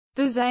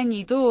The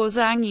Zengid or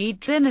Zangid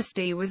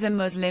dynasty was a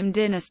Muslim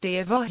dynasty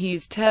of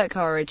Oghuz Turk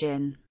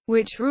origin,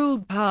 which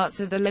ruled parts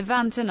of the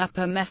Levant and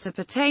Upper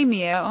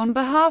Mesopotamia on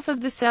behalf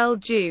of the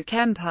Seljuk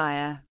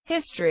Empire.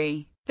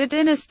 History. The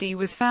dynasty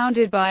was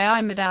founded by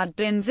Imad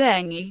ad-Din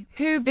Zengi,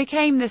 who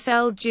became the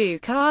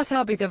Seljuk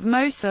Artabeg of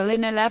Mosul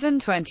in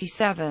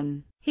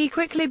 1127. He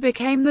quickly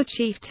became the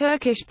chief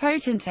Turkish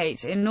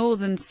potentate in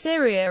northern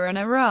Syria and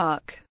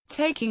Iraq,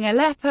 taking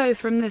Aleppo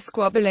from the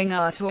squabbling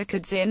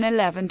Artuakids in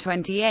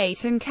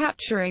 1128 and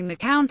capturing the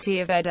county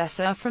of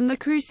Edessa from the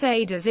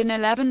Crusaders in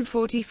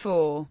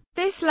 1144.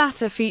 This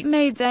latter feat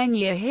made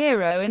Zengi a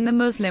hero in the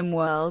Muslim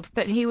world,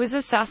 but he was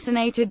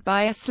assassinated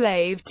by a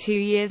slave 2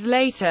 years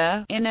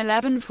later, in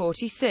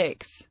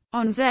 1146.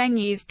 On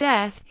Zengi's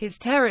death, his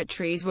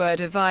territories were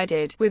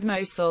divided, with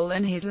Mosul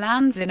and his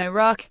lands in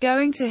Iraq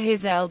going to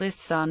his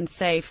eldest son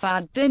Saif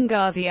ad-Din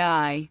Ghazi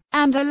I,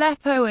 and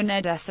Aleppo and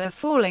Edessa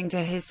falling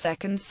to his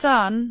second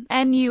son,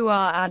 Nur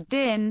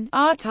ad-Din,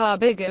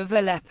 Artabeg of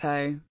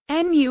Aleppo.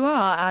 Nur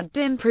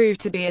ad-Din proved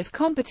to be as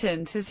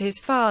competent as his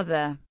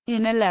father.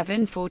 In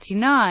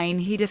 1149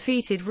 he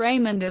defeated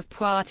Raymond of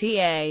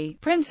Poitiers,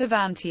 Prince of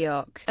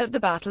Antioch, at the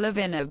Battle of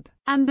Inab,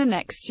 and the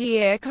next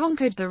year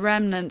conquered the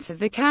remnants of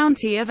the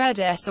county of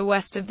Edessa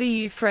west of the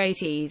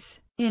Euphrates.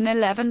 In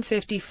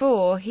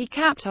 1154 he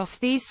capped off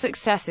these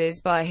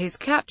successes by his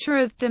capture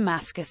of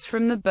Damascus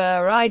from the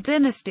Burai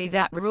dynasty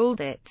that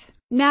ruled it.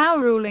 Now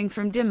ruling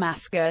from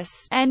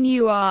Damascus,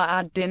 Nur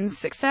ad-Din's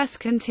success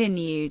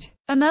continued.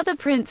 Another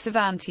prince of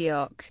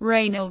Antioch,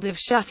 Raynald of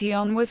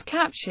Châtillon, was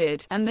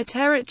captured, and the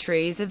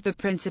territories of the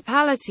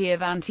Principality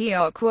of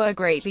Antioch were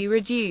greatly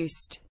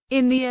reduced.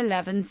 In the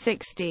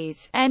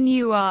 1160s,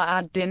 Nur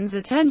ad-Din's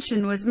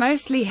attention was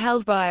mostly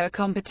held by a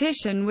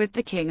competition with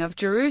the King of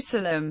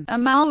Jerusalem,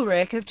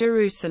 Amalric of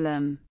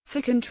Jerusalem,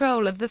 for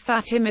control of the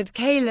Fatimid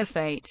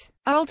Caliphate.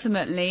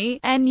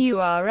 Ultimately,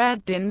 Nur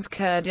ad-Din's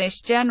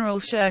Kurdish general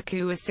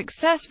Shirkuh was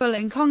successful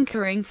in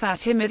conquering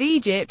Fatimid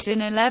Egypt in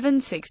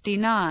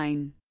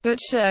 1169. But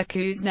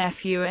Shirkuh's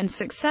nephew and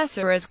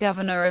successor as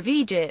governor of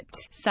Egypt,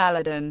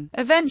 Saladin,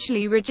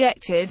 eventually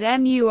rejected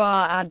Nur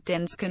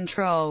ad-Din's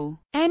control.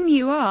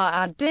 Nur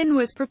ad-Din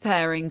was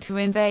preparing to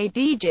invade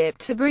Egypt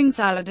to bring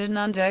Saladin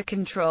under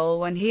control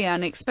when he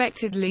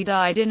unexpectedly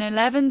died in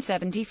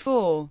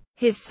 1174.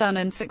 His son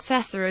and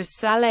successor as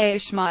Saleh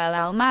Ismail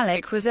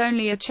al-Malik was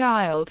only a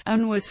child,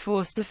 and was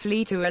forced to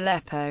flee to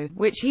Aleppo,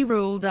 which he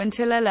ruled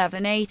until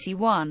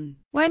 1181,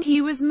 when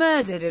he was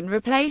murdered and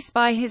replaced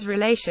by his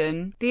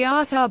relation, the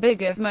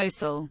Artabeg of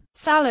Mosul.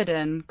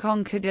 Saladin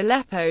conquered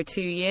Aleppo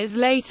 2 years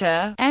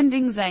later,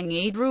 ending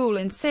Zengid rule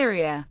in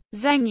Syria.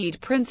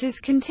 Zengid princes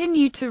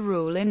continued to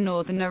rule in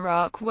northern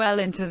Iraq well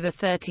into the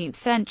 13th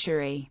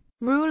century.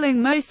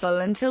 Ruling Mosul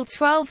until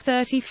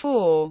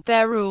 1234,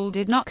 their rule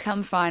did not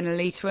come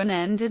finally to an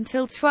end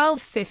until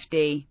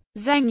 1250.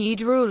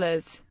 Zengid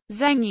rulers.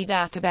 Zengid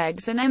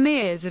Atabegs and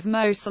Emirs of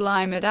Mosul: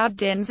 Imad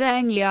ad-Din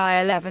Zengi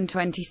I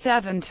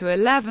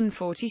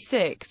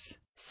 1127–1146.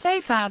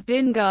 Saif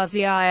ad-Din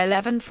Ghazi I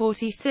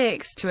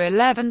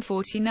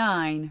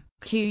 1146–1149.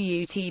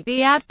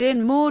 Qutb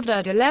ad-Din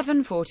Mawdud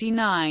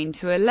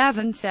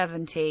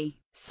 1149–1170.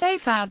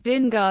 Saif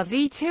ad-Din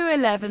Ghazi II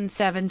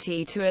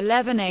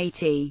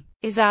 1170–1180.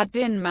 Izz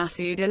ad-Din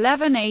Masud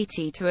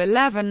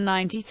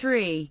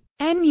 1180–1193.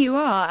 Nur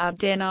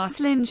ad-Din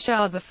Arslan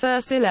Shah I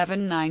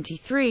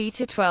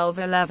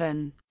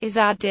 1193–1211. Izz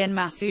ad-Din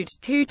Masud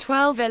II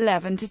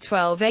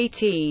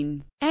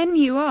 1211–1218.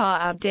 Nur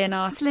ad-Din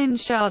Arslan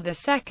Shah II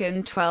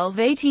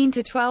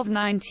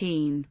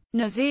 1218–1219.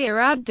 Nasir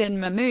ad-Din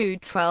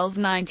Mahmud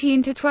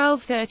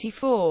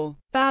 1219–1234.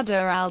 Badr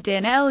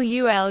al-Din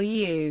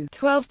Lulu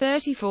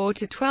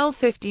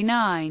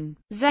 1234–1259.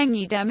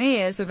 Zengid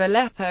Emirs of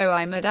Aleppo: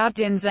 Imad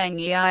ad-Din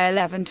Zengi I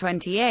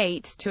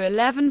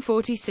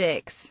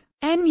 1128–1146.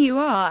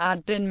 Nur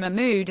ad-Din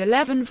Mahmud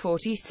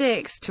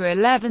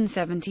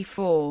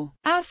 1146–1174.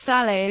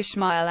 As-Saleh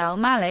Ismail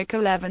al-Malik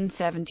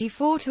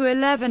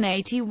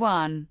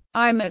 1174–1181.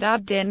 Imad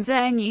ad-Din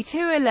Zengi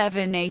II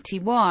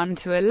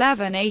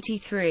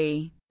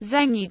 1181–1183.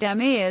 Zengid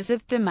Emirs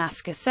of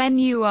Damascus: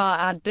 Nur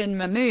ad-Din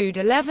Mahmud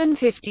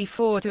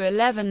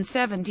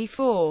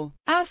 1154–1174.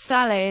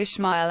 As-Saleh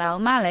Ismail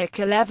al-Malik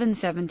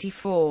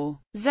 1174.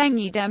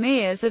 Zengid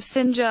Emirs of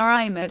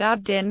Sinjar: Imad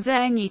ad-Din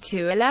Zengi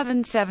II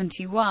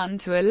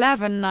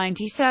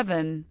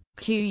 1171–1197.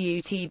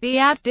 Qutb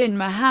ad-Din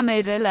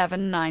Muhammad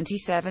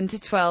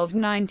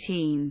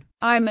 1197–1219.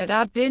 Imad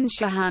ad-Din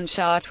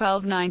Shahanshah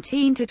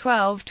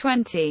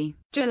 1219–1220.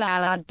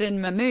 Jalal ad-Din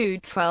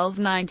Mahmud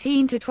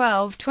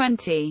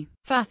 1219–1220.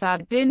 Fath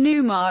ad-Din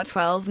Umar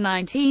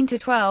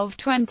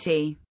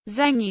 1219–1220.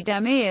 Zengid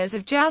Emirs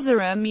of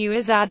Jazira: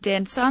 Mu'izz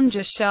ad-Din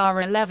Sunjar Shah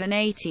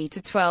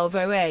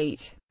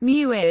 1180–1208.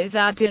 Mu'izz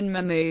ad-Din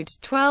Mahmud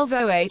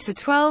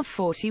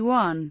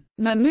 1208–1241.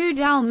 Mahmud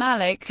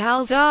al-Malik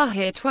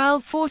al-Zahir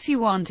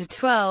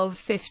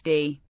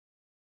 1241–1250.